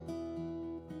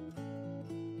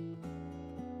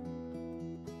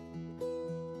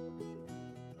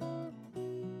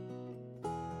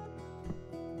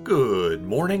Good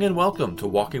morning and welcome to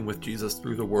Walking with Jesus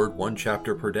Through the Word, one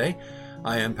chapter per day.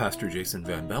 I am Pastor Jason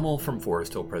Van Bemmel from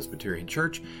Forest Hill Presbyterian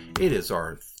Church. It is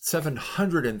our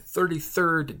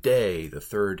 733rd day, the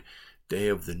third day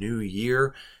of the new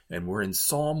year, and we're in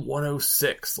Psalm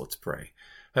 106. Let's pray.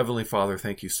 Heavenly Father,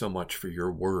 thank you so much for your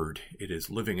word. It is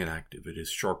living and active. It is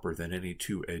sharper than any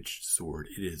two-edged sword.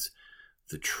 It is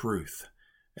the truth,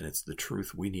 and it's the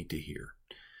truth we need to hear.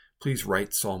 Please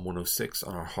write Psalm 106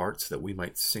 on our hearts that we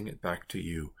might sing it back to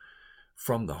you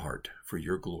from the heart for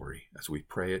your glory as we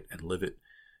pray it and live it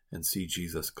and see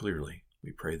Jesus clearly.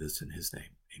 We pray this in his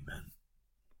name. Amen.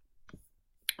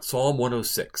 Psalm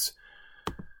 106.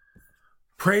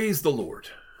 Praise the Lord.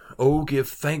 Oh, give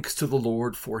thanks to the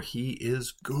Lord, for he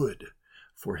is good,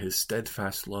 for his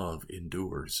steadfast love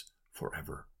endures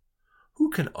forever. Who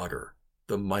can utter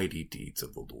the mighty deeds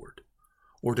of the Lord,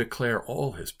 or declare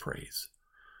all his praise?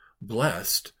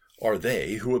 Blessed are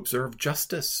they who observe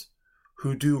justice,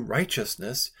 who do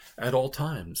righteousness at all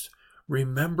times.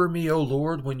 Remember me, O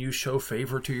Lord, when you show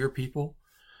favor to your people.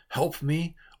 Help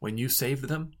me when you save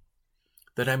them,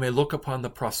 that I may look upon the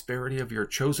prosperity of your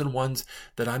chosen ones,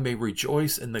 that I may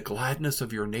rejoice in the gladness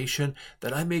of your nation,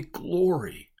 that I may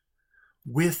glory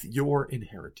with your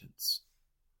inheritance.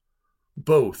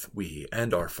 Both we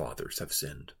and our fathers have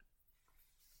sinned.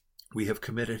 We have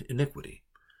committed iniquity.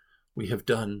 We have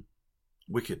done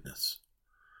wickedness.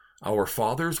 Our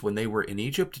fathers, when they were in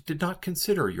Egypt, did not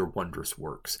consider your wondrous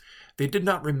works. They did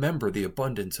not remember the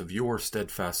abundance of your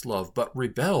steadfast love, but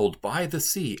rebelled by the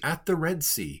sea, at the Red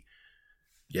Sea.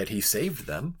 Yet he saved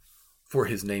them, for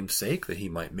his name's sake, that he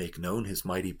might make known his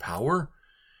mighty power.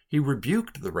 He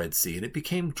rebuked the Red Sea, and it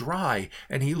became dry,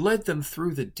 and he led them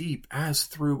through the deep as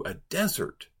through a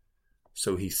desert.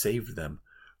 So he saved them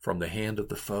from the hand of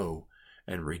the foe,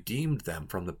 and redeemed them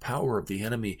from the power of the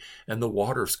enemy, and the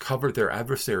waters covered their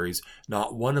adversaries.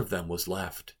 Not one of them was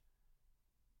left.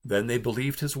 Then they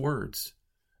believed his words.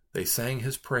 They sang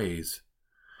his praise.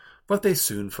 But they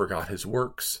soon forgot his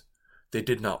works. They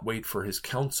did not wait for his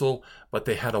counsel, but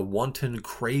they had a wanton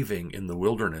craving in the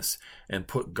wilderness, and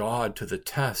put God to the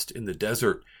test in the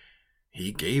desert.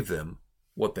 He gave them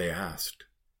what they asked,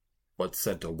 but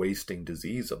sent a wasting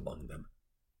disease among them.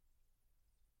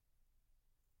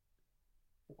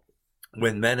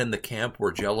 When men in the camp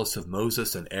were jealous of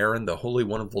Moses and Aaron, the Holy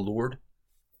One of the Lord,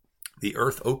 the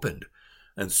earth opened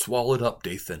and swallowed up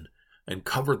Dathan and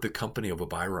covered the company of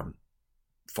Abiram.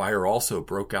 Fire also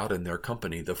broke out in their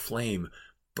company. The flame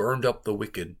burned up the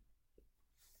wicked.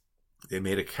 They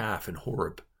made a calf in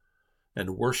Horeb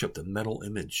and worshipped a metal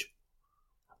image.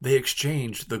 They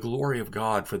exchanged the glory of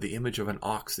God for the image of an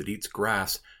ox that eats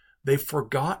grass. They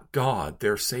forgot God,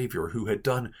 their Savior, who had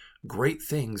done great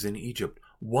things in Egypt,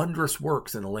 wondrous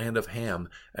works in the land of Ham,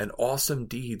 and awesome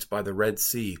deeds by the Red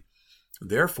Sea.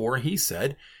 Therefore he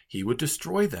said he would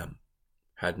destroy them.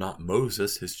 Had not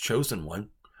Moses, his chosen one,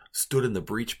 stood in the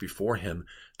breach before him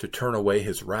to turn away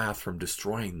his wrath from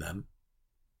destroying them?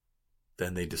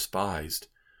 Then they despised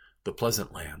the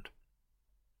pleasant land,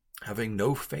 having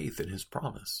no faith in his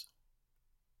promise.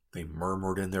 They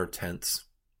murmured in their tents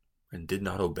and did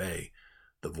not obey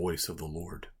the voice of the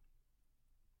Lord.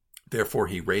 Therefore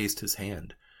he raised his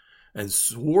hand and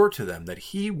swore to them that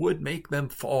he would make them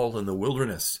fall in the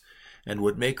wilderness and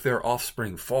would make their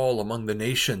offspring fall among the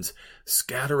nations,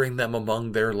 scattering them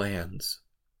among their lands.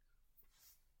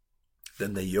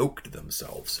 Then they yoked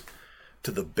themselves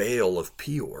to the Baal of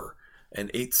Peor and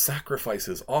ate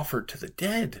sacrifices offered to the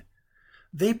dead.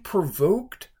 They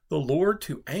provoked the Lord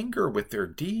to anger with their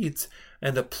deeds,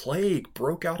 and a plague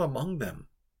broke out among them.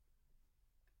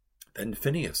 Then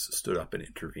Phinehas stood up and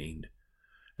intervened,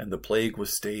 and the plague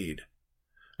was stayed,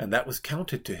 and that was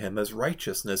counted to him as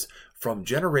righteousness from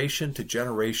generation to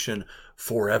generation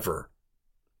forever.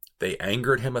 They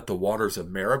angered him at the waters of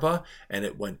Meribah, and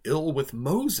it went ill with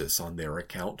Moses on their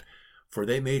account, for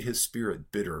they made his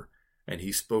spirit bitter, and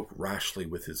he spoke rashly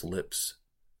with his lips.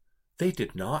 They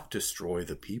did not destroy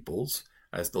the peoples,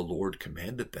 as the Lord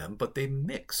commanded them, but they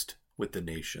mixed with the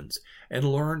nations, and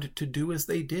learned to do as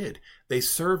they did. They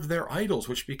served their idols,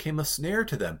 which became a snare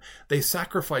to them. They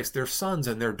sacrificed their sons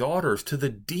and their daughters to the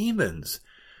demons.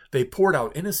 They poured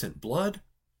out innocent blood,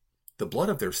 the blood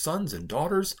of their sons and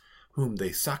daughters, whom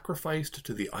they sacrificed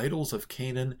to the idols of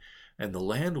Canaan, and the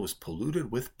land was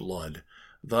polluted with blood.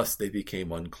 Thus they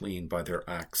became unclean by their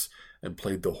acts, and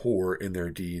played the whore in their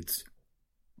deeds.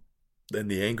 Then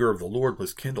the anger of the Lord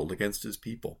was kindled against his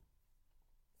people,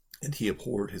 and he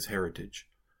abhorred his heritage.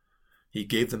 He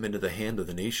gave them into the hand of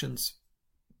the nations,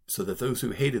 so that those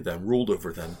who hated them ruled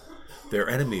over them. Their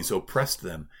enemies oppressed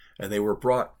them, and they were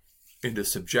brought into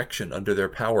subjection under their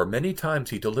power. Many times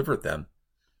he delivered them,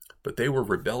 But they were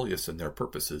rebellious in their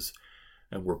purposes,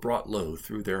 and were brought low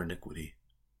through their iniquity.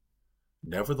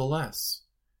 Nevertheless,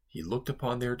 he looked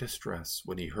upon their distress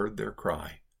when he heard their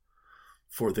cry.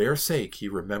 For their sake he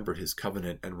remembered his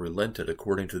covenant and relented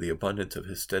according to the abundance of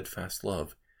his steadfast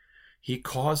love. He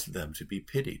caused them to be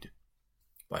pitied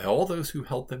by all those who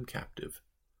held them captive.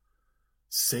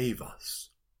 Save us,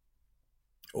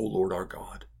 O Lord our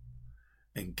God,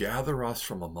 and gather us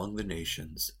from among the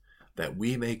nations, that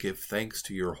we may give thanks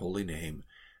to your holy name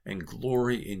and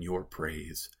glory in your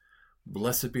praise.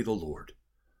 Blessed be the Lord,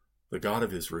 the God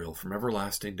of Israel, from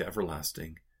everlasting to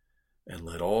everlasting. And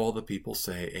let all the people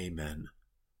say, Amen.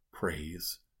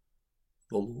 Praise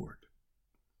the Lord.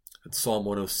 That's Psalm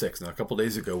 106. Now, a couple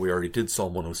days ago, we already did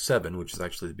Psalm 107, which is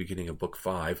actually the beginning of Book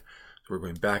 5. So we're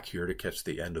going back here to catch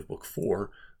the end of Book 4,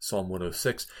 Psalm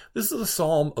 106. This is a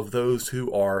psalm of those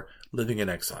who are living in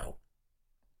exile.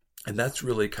 And that's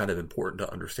really kind of important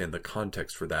to understand the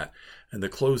context for that. And the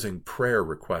closing prayer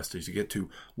request as you get to,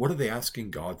 what are they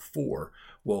asking God for?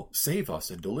 Well, save us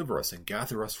and deliver us and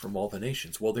gather us from all the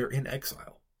nations. Well, they're in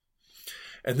exile.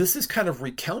 And this is kind of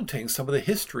recounting some of the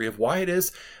history of why it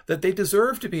is that they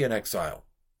deserve to be in exile.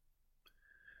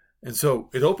 And so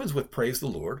it opens with praise the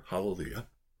Lord, hallelujah.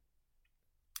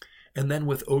 And then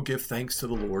with, oh, give thanks to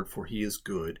the Lord, for he is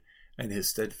good, and his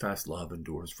steadfast love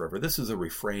endures forever. This is a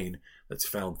refrain that's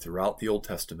found throughout the Old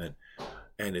Testament,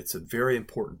 and it's a very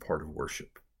important part of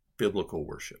worship, biblical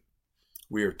worship.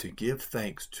 We are to give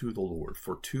thanks to the Lord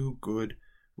for two good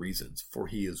reasons. For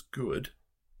he is good,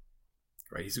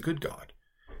 right? He's a good God.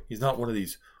 He's not one of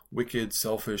these wicked,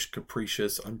 selfish,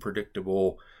 capricious,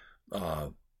 unpredictable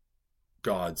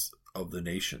gods of the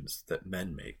nations that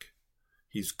men make.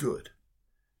 He's good.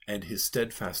 And his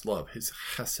steadfast love, his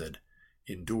chesed,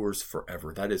 endures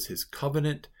forever. That is his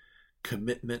covenant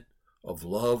commitment of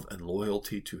love and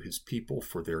loyalty to his people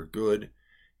for their good.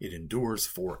 It endures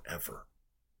forever.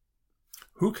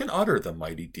 Who can utter the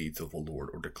mighty deeds of the Lord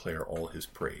or declare all his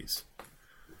praise?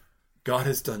 God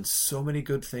has done so many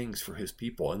good things for his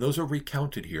people, and those are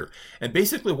recounted here. And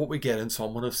basically what we get in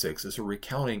Psalm 106 is a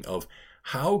recounting of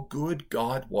how good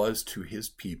God was to his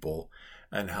people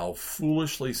and how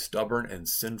foolishly stubborn and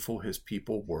sinful his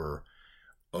people were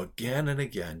again and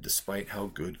again, despite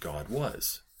how good God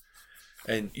was.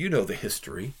 And you know the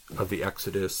history of the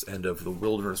Exodus and of the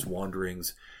wilderness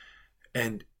wanderings,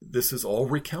 and this is all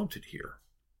recounted here.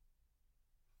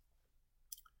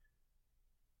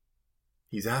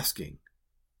 He's asking,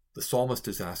 the psalmist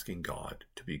is asking God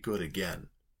to be good again,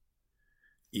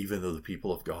 even though the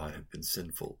people of God have been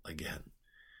sinful again.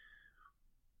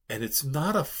 And it's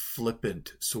not a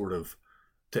flippant sort of,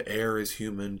 to err is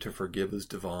human, to forgive is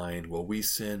divine. Well, we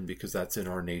sin because that's in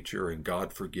our nature, and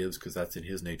God forgives because that's in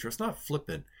his nature. It's not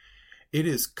flippant. It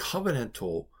is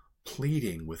covenantal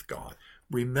pleading with God.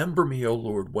 Remember me, O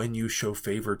Lord, when you show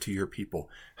favor to your people.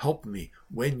 Help me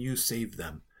when you save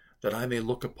them, that I may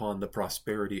look upon the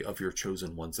prosperity of your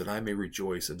chosen ones, that I may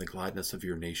rejoice in the gladness of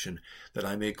your nation, that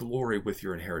I may glory with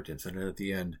your inheritance. And then at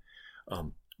the end,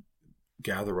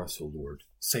 gather us, O Lord.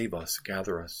 Save us,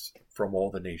 gather us from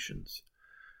all the nations.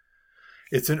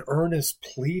 It's an earnest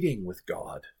pleading with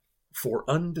God for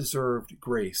undeserved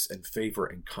grace and favor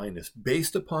and kindness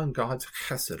based upon God's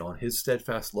chesed, on his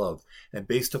steadfast love, and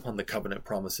based upon the covenant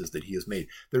promises that he has made.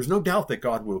 There's no doubt that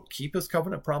God will keep his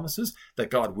covenant promises,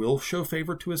 that God will show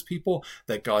favor to his people,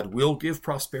 that God will give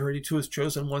prosperity to his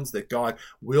chosen ones, that God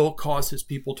will cause his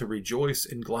people to rejoice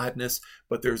in gladness,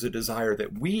 but there's a desire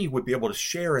that we would be able to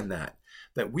share in that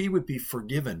we would be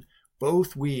forgiven.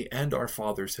 Both we and our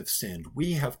fathers have sinned.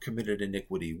 We have committed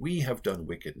iniquity. We have done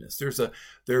wickedness.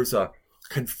 There's a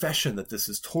confession that this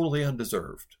is totally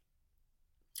undeserved.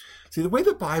 See, the way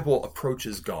the Bible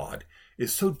approaches God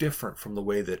is so different from the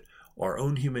way that our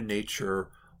own human nature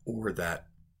or that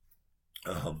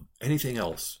anything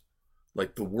else,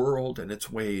 like the world and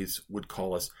its ways, would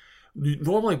call us.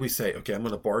 Normally we say, okay, I'm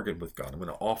going to bargain with God. I'm going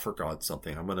to offer God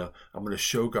something. I'm going to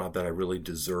show God that I really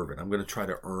deserve it. I'm going to try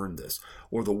to earn this.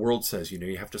 Or the world says,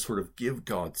 you have to sort of give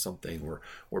God something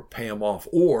or pay him off.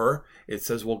 Or it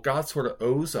says, well, God sort of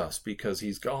owes us because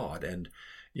he's God. And,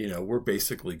 we're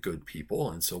basically good people.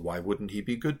 And so why wouldn't he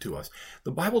be good to us?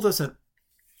 The Bible doesn't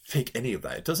take any of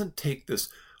that. It doesn't take this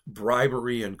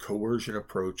bribery and coercion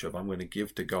approach of I'm going to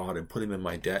give to God and put him in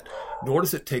my debt, nor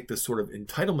does it take this sort of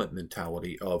entitlement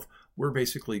mentality of we're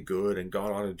basically good and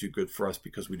God ought to do good for us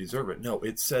because we deserve it. No,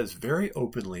 it says very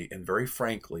openly and very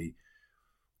frankly,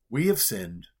 we have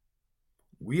sinned,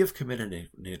 we have committed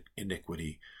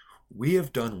iniquity, we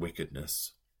have done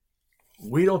wickedness.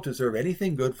 We don't deserve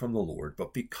anything good from the Lord,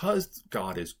 but because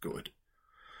God is good,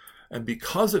 And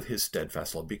because of his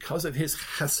steadfast love, because of his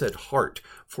chesed heart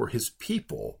for his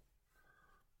people,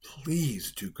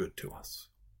 please do good to us.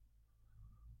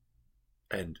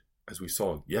 And as we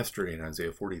saw yesterday in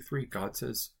Isaiah 43, God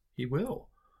says he will.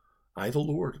 I, the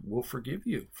Lord, will forgive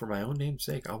you for my own name's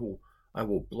sake. I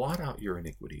will blot out your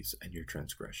iniquities and your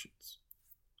transgressions.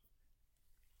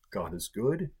 God is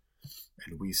good,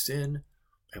 and we sin,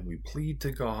 and we plead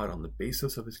to God on the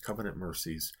basis of his covenant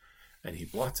mercies, and he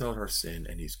blots out our sin,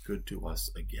 and he's good to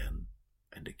us again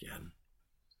and again.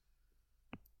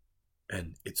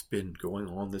 And it's been going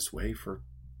on this way for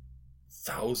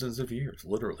thousands of years,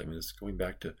 literally. I mean, it's going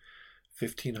back to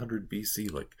 1500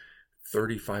 BC, like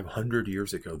 3,500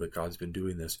 years ago, that God's been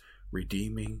doing this,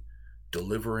 redeeming,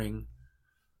 delivering.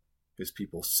 His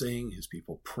people sing, his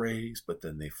people praise, but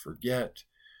then they forget,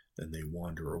 then they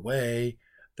wander away,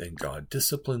 then God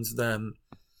disciplines them,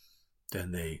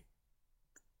 then they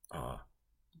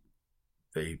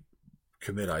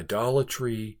commit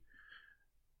idolatry,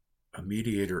 a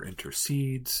mediator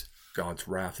intercedes, God's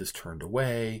wrath is turned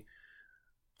away,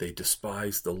 they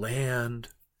despise the land.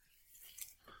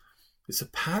 It's a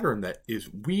pattern that is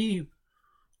we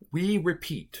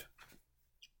repeat.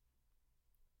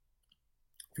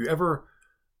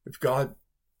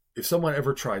 If someone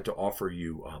ever tried to offer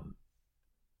you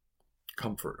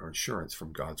comfort or assurance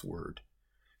from God's word,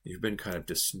 you've been kind of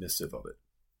dismissive of it,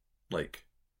 like,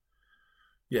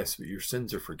 yes, but your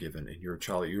sins are forgiven, and you're a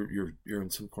child. You're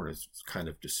in some kind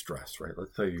of distress, right?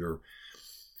 Let's say you're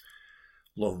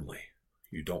lonely.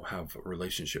 You don't have a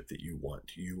relationship that you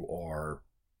want. You are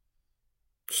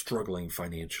struggling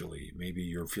financially. Maybe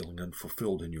you're feeling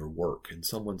unfulfilled in your work, and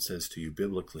someone says to you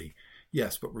biblically,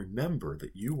 yes, but remember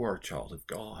that you are a child of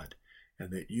God,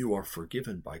 and that you are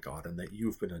forgiven by God, and that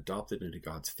you've been adopted into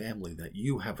God's family, that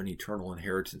you have an eternal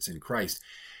inheritance in Christ.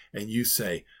 And you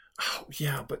say, oh,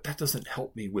 yeah, but that doesn't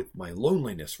help me with my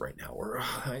loneliness right now. Or,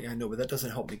 oh, I know, but that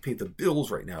doesn't help me pay the bills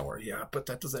right now. Or, yeah, but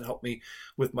that doesn't help me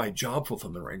with my job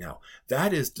fulfillment right now.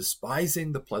 That is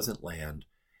despising the pleasant land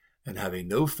and having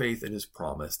no faith in his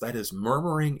promise. That is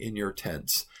murmuring in your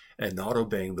tents and not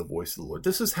obeying the voice of the Lord.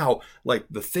 This is how, like,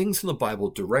 the things in the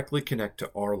Bible directly connect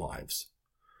to our lives.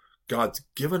 God's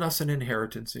given us an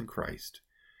inheritance in Christ.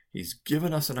 He's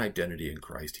given us an identity in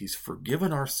Christ. He's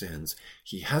forgiven our sins.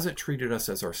 He hasn't treated us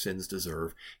as our sins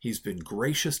deserve. He's been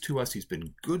gracious to us. He's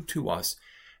been good to us.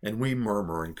 And we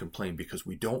murmur and complain because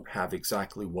we don't have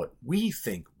exactly what we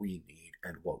think we need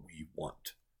and what we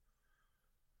want.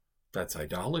 That's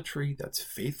idolatry. That's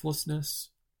faithlessness.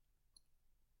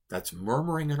 That's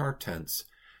murmuring in our tents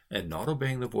and not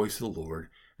obeying the voice of the Lord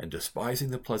and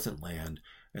despising the pleasant land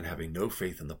and having no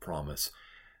faith in the promise.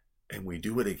 And we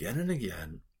do it again and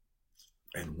again.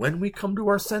 And when we come to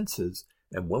our senses,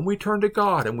 and when we turn to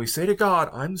God and we say to God,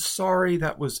 I'm sorry,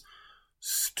 that was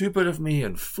stupid of me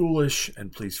and foolish,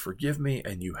 and please forgive me,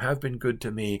 and you have been good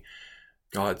to me,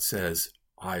 God says,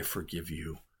 I forgive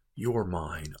you. You're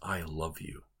mine. I love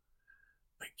you.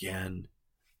 Again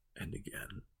and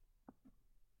again.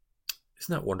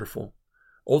 Isn't that wonderful?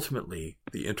 Ultimately,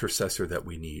 the intercessor that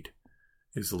we need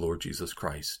is the Lord Jesus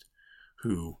Christ,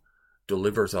 who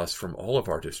delivers us from all of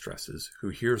our distresses, who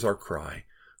hears our cry,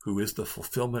 who is the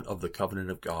fulfillment of the covenant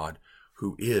of God,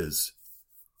 who is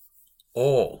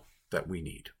all that we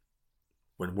need.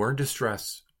 When we're in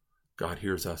distress, God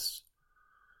hears us.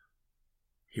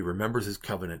 He remembers his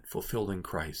covenant fulfilled in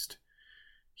Christ.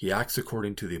 He acts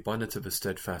according to the abundance of his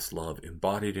steadfast love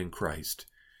embodied in Christ.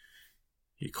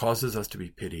 He causes us to be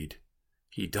pitied.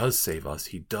 He does save us.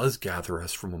 He does gather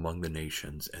us from among the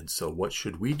nations. And so what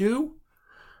should we do?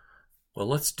 Well,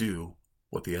 let's do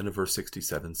what the end of verse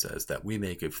 67 says, that we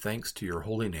may give thanks to your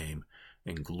holy name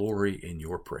and glory in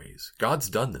your praise. God's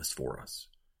done this for us.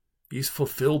 He's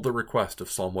fulfilled the request of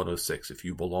Psalm 106 if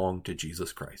you belong to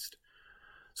Jesus Christ.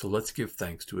 So let's give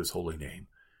thanks to his holy name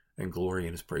and glory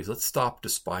in his praise. Let's stop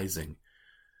despising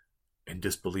and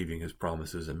disbelieving his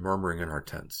promises and murmuring in our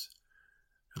tents.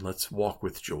 And let's walk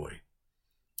with joy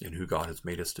in who God has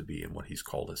made us to be and what he's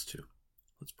called us to.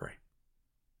 Let's pray.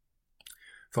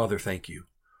 Father, thank you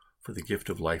for the gift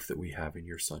of life that we have in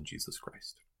your Son, Jesus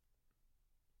Christ.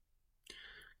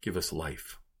 Give us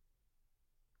life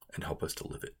and help us to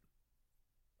live it.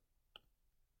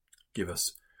 Give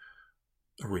us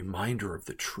a reminder of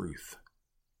the truth.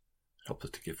 Help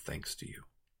us to give thanks to you.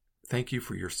 Thank you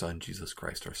for your Son, Jesus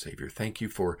Christ, our Savior. Thank you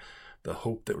for the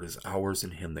hope that is ours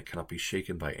in him that cannot be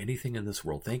shaken by anything in this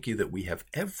world. Thank you that we have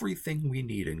everything we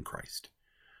need in Christ.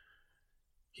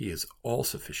 He is all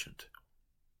sufficient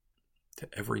to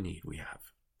every need we have.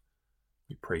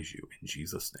 We praise you in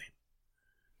Jesus'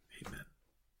 name. Amen.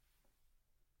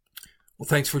 Well,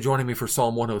 thanks for joining me for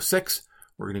Psalm 106.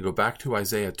 We're going to go back to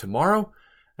Isaiah tomorrow,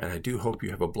 and I do hope you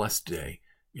have a blessed day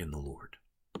in the Lord.